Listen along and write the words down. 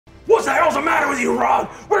the hell's the matter with you, Ragh?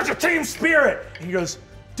 Where's your team spirit? And he goes,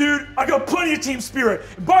 dude, I got plenty of team spirit.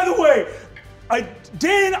 And by the way,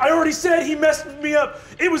 Dan, I already said he messed me up.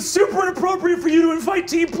 It was super inappropriate for you to invite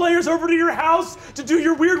team players over to your house to do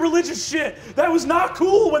your weird religious shit. That was not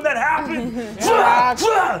cool when that happened.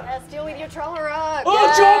 Let's deal with your troller, Ragh.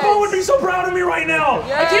 Oh, Jumbo would be so proud of me right now.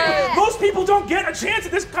 Yes. Most people don't get a chance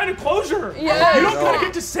at this kind of closure. Yes. You don't kind of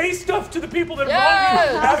get to say stuff to the people that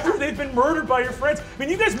wrong you after they've been murdered by your friends. I mean,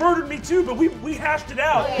 you guys murdered me too, but we hashed it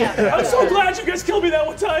out. I'm so glad you guys killed me that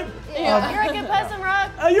one time. You're a good person,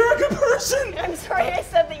 Ragh. You're a good person. I'm sorry I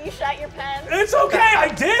said that you shot your pen. It's okay, I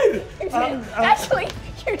did. Actually,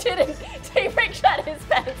 you didn't. Rick shot his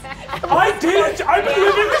pants. I did. I've been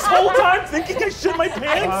living this whole time thinking I shit my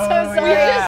pants. I'm so sorry.